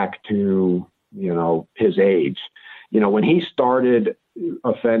going back to, his age, when he started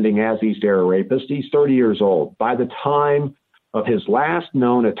offending as East Area Rapist, he's 30 years old. By the time of his last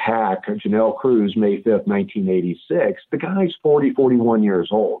known attack, Janelle Cruz, May 5th, 1986, the guy's 41 years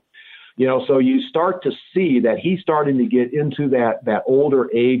old. So you start to see that he's starting to get into that older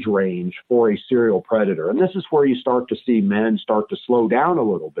age range for a serial predator. And this is where you start to see men start to slow down a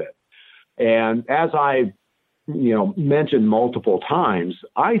little bit. And as I've mentioned multiple times,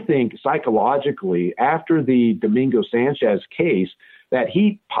 I think psychologically, after the Domingo Sanchez case, that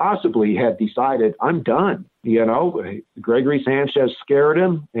he possibly had decided, I'm done. Gregory Sanchez scared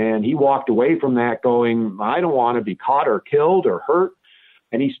him, and he walked away from that going, I don't want to be caught or killed or hurt.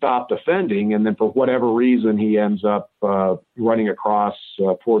 And he stopped offending. And then for whatever reason, he ends up running across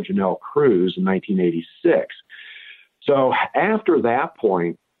poor Janelle Cruz in 1986. So after that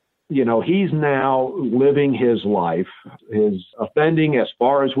point, he's now living his life. His offending, as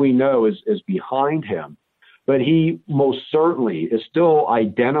far as we know, is behind him. But he most certainly is still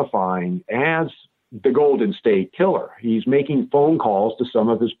identifying as the Golden State Killer. He's making phone calls to some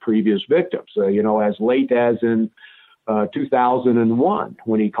of his previous victims, as late as in 2001,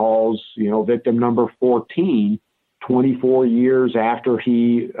 when he calls, victim number 14, 24 years after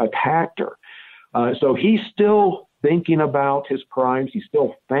he attacked her. So he's still thinking about his crimes. He's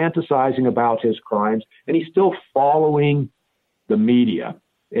still fantasizing about his crimes, and he's still following the media.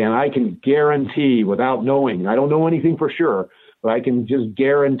 And I can guarantee, without knowing, I don't know anything for sure, but I can just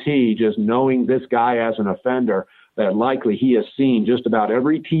guarantee, just knowing this guy as an offender, that likely he has seen just about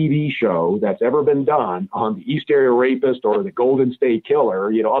every TV show that's ever been done on the East Area Rapist or the Golden State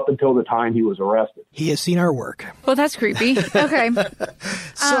Killer, up until the time he was arrested. He has seen our work. Well, that's creepy. Okay.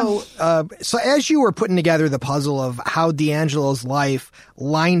 So as you were putting together the puzzle of how DeAngelo's life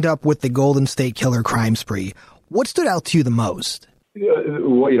lined up with the Golden State Killer crime spree, what stood out to you the most?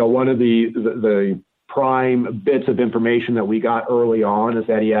 One of the prime bits of information that we got early on is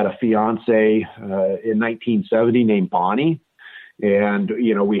that he had a fiance in 1970 named Bonnie. And,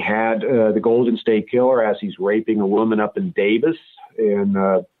 we had the Golden State Killer as he's raping a woman up in Davis in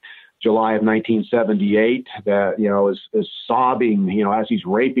July of 1978 that, is sobbing, as he's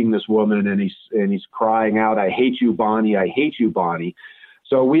raping this woman, and he's crying out, I hate you, Bonnie. I hate you, Bonnie.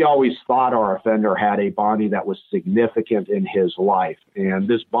 So we always thought our offender had a Bonnie that was significant in his life. And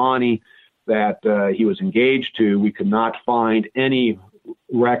this Bonnie that he was engaged to, we could not find any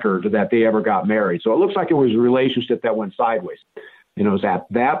record that they ever got married. So it looks like it was a relationship that went sideways. It was at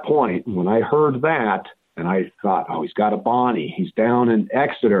that point when I heard that, and I thought, he's got a Bonnie. He's down in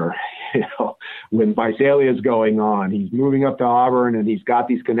Exeter, when Visalia is going on. He's moving up to Auburn, and he's got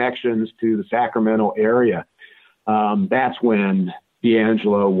these connections to the Sacramento area. That's when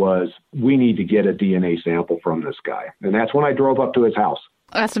DeAngelo we need to get a DNA sample from this guy. And that's when I drove up to his house.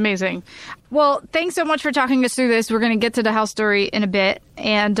 That's amazing. Well, thanks so much for talking us through this. We're going to get to the house story in a bit.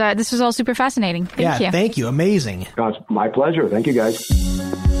 And this was all super fascinating. Thank you. Thank you. Amazing. It's my pleasure. Thank you, guys.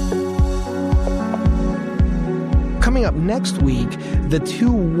 Coming up next week, the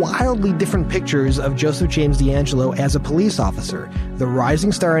 2 wildly different pictures of Joseph James DeAngelo as a police officer, the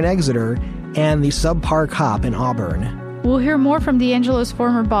rising star in Exeter and the subpar cop in Auburn. We'll hear more from DeAngelo's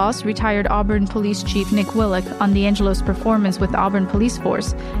former boss, retired Auburn Police Chief Nick Willick, on DeAngelo's performance with the Auburn Police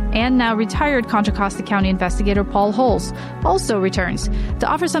Force, and now retired Contra Costa County investigator Paul Holes also returns to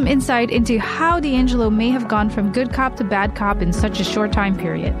offer some insight into how DeAngelo may have gone from good cop to bad cop in such a short time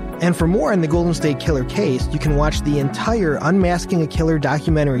period. And for more on the Golden State Killer case, you can watch the entire Unmasking a Killer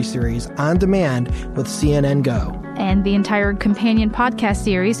documentary series on demand with CNN Go. And the entire companion podcast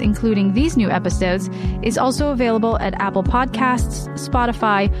series, including these new episodes, is also available at Apple Podcasts,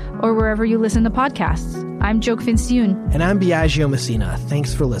 Spotify, or wherever you listen to podcasts. I'm Joke Vinciune. And I'm DeAngelo Messina.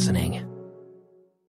 Thanks for listening.